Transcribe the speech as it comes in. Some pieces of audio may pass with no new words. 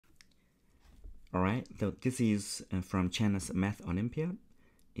Alright, so this is from China's Math Olympiad.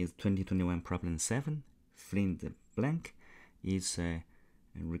 It's 2021 problem 7. Fill in the blank is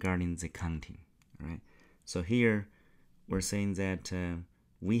regarding the counting. Alright, so here we're saying that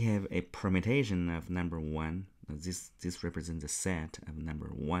we have a permutation of number 1. This represents a set of number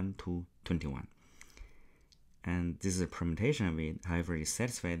 1 to 21. And this is a permutation of it. However, it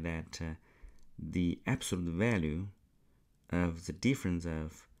satisfies that the absolute value of the difference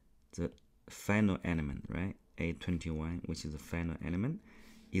of the final element, right, A21, which is the final element,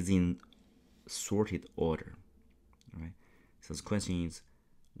 is in sorted order. Right. So the question is,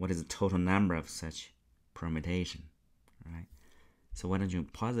 what is the total number of such permutation? Right. So why don't you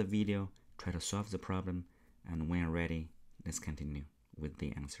pause the video, try to solve the problem, and when you're ready, let's continue with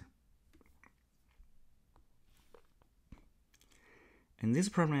the answer. And this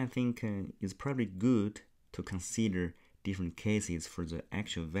problem, I think, is probably good to consider different cases for the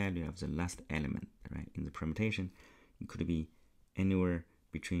actual value of the last element, right? In the permutation, it could be anywhere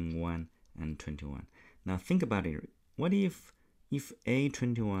between 1 and 21. Now think about it. What if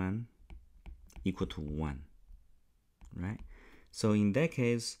A21 equal to 1, right? So in that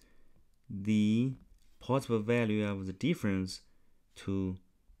case, the possible value of the difference to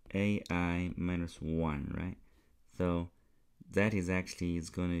AI minus 1, right? So that is actually is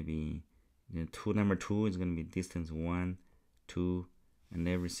going to be number 2 is going to be distance 1, 2, and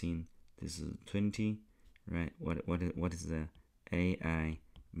everything. This is 20, right? What is the AI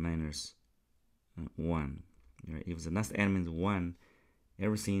minus 1? Right? If the last element is 1,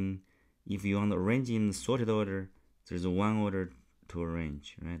 everything, if you want to arrange in sorted order, there's one order to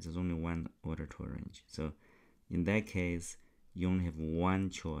arrange, right? There's only one order to arrange. So in that case, you only have one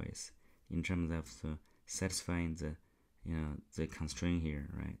choice in terms of satisfying the constraint here,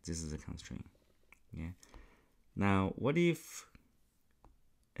 right? This is a constraint. Yeah. Now, what if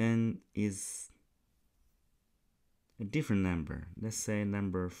n is a different number? Let's say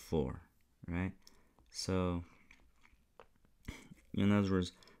number 4, right? So, in other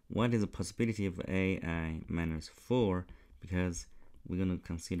words, what is the possibility of AI minus 4? Because we're going to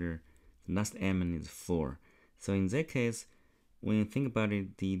consider the last element is 4. So in that case, when you think about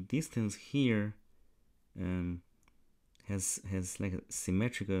it, the distance here has like a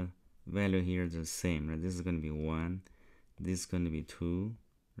symmetrical value here, the same, right? This is going to be 1, this is going to be 2,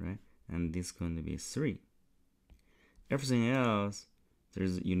 right? And this is going to be 3. Everything else,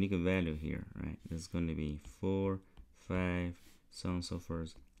 there's a unique value here, right? This is going to be 4, 5, so on and so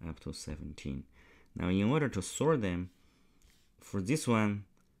forth, up to 17. Now, in order to sort them, for this one,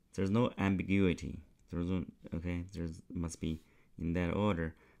 there's no ambiguity. There's no, okay, there must be in that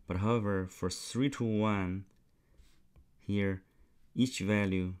order. But however, for 3 to 1, here, each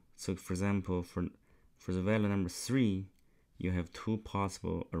value, so for example, for the value number 3, you have 2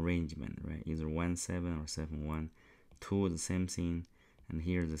 possible arrangement, right? Either 1, 7 or 7, 1. 2 the same thing, and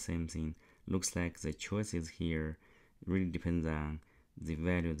here the same thing. Looks like the choices here really depends on the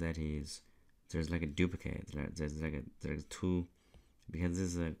value that is, there's like a duplicate, right? There's 2, because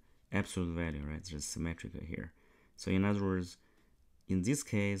this is an absolute value, right? There's symmetrical here. So in other words, in this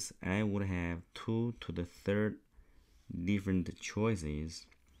case, I would have 2 to the third different choices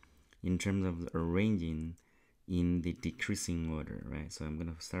in terms of arranging in the decreasing order, right? So I'm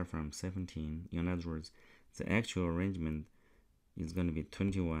going to start from 17. In other words, the actual arrangement is going to be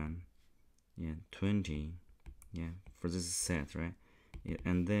 21, yeah, 20, yeah, for this set, right? Yeah,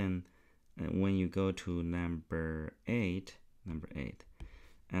 and then when you go to number 8,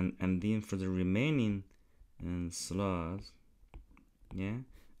 and then for the remaining slots, yeah,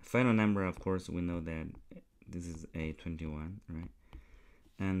 final number, of course, we know that this is A21, right?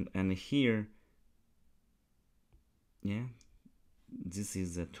 And here, yeah, this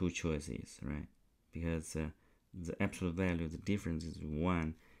is the 2 choices, right? Because the absolute value, the difference is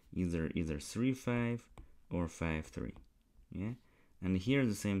 1, either 3, 5 or 5, 3, yeah? And here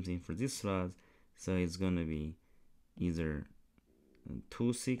the same thing for this slot, so it's going to be either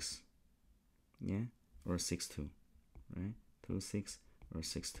 2, 6, yeah, or 6, 2, right? 2, 6 or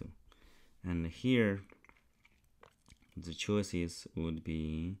 6, 2. And here the choices would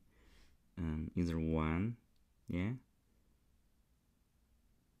be either 1, yeah,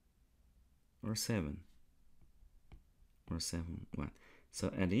 or 7, or 7, 1.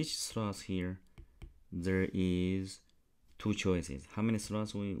 So at each slot here, there is 2 choices. How many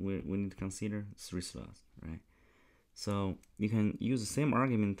slots we need to consider? 3 slots, right? So you can use the same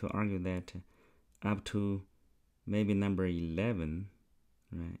argument to argue that up to maybe number 11,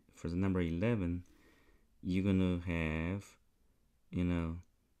 right? For the number 11, you're gonna have,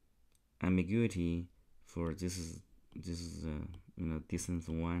 ambiguity for this is distance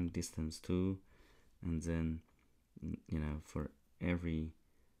 1, distance 2, and then for every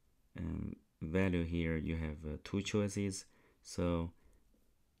value here you have two choices. So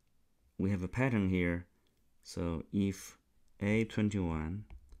we have a pattern here. So if A21,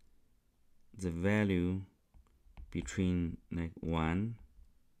 the value between like 1,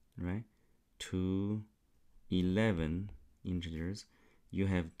 right, to 11 integers, you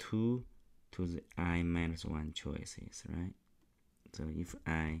have 2 to the I minus 1 choices, right? So if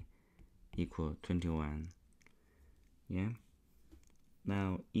I equal 21, yeah.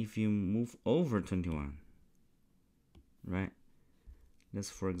 Now if you move over 21, right? Let's,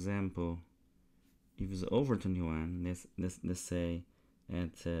 for example, if it's over 21, let's say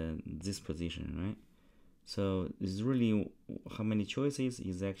at this position, right? So it's really how many choices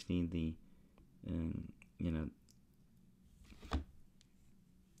is actually the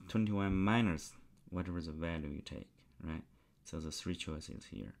 21 minus whatever the value you take, right? So the three choices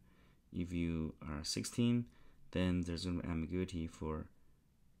here. If you are 16, then there's an ambiguity for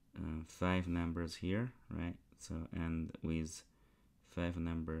 5 numbers here, right? So, and with 5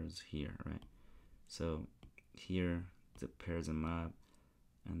 numbers here, right? So here the pair them up,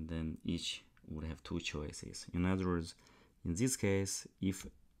 and then each would have 2 choices. In other words, in this case, if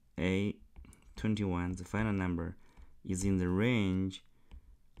A21, the final number, is in the range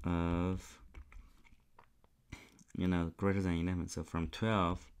of greater than 11, so from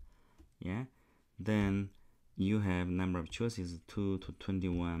 12, yeah, then you have number of choices 2 to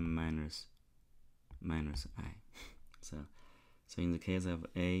 21 minus I. So in the case of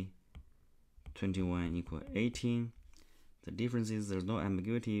A21 equal 18, the difference is there's no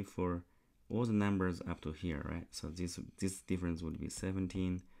ambiguity for all the numbers up to here, right? So this difference would be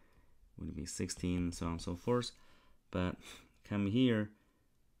 17, would be 16, so on and so forth. But come here,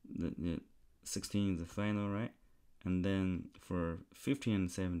 the 16 is the final, right? And then for 15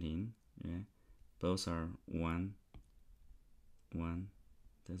 and 17, yeah, both are 1,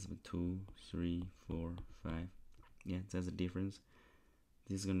 that's 2, 3, 4, 5. Yeah, that's the difference.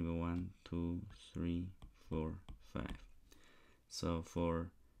 This is going to be 1, 2, 3, 4, 5. So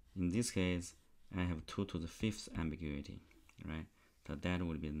in this case, I have 2 to the 5th ambiguity, right? So that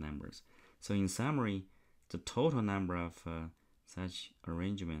would be the numbers. So in summary, the total number of such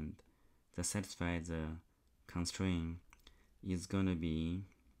arrangement that satisfies the constraint is going to be,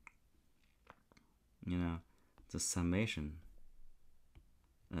 the summation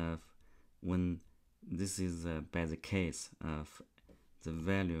of when this is by the case of the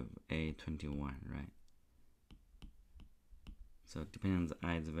value of A21, right? So depending on the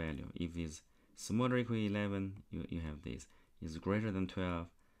i's value, if it's smaller or equal to 11, you have this. If it's greater than 12,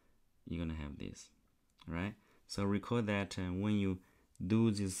 you're gonna have this, right? So recall that when you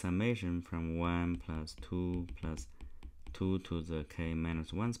do this summation from 1 plus 2 plus 2 to the k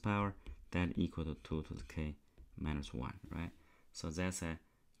minus 1's power, that equal to 2 to the k minus 1, right? So that's a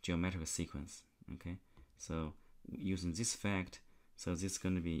geometric sequence, okay? So using this fact, so this is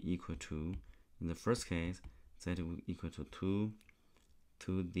going to be equal to, in the first case, that will equal to 2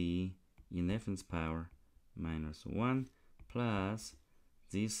 to the 11th power minus 1 plus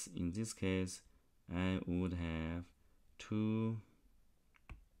this, in this case, I would have 2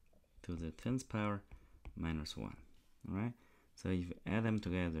 to the 10th power minus 1, alright? So if you add them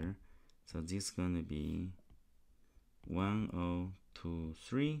together, so this is going to be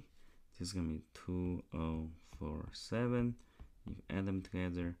 1023, this is going to be 2047. If you add them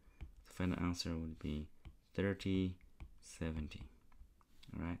together, the final answer would be 3070.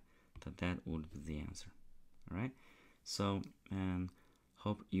 Alright, so that would be the answer. Alright, so and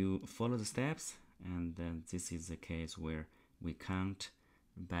hope you follow the steps, and this is the case where we count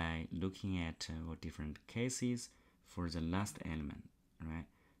by looking at different cases for the last element, right?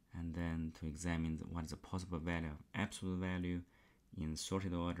 And then to examine what is the possible value of absolute value in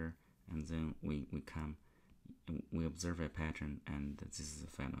sorted order, and then we observe a pattern, and this is the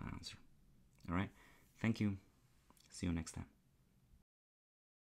final answer. All right, thank you. See you next time.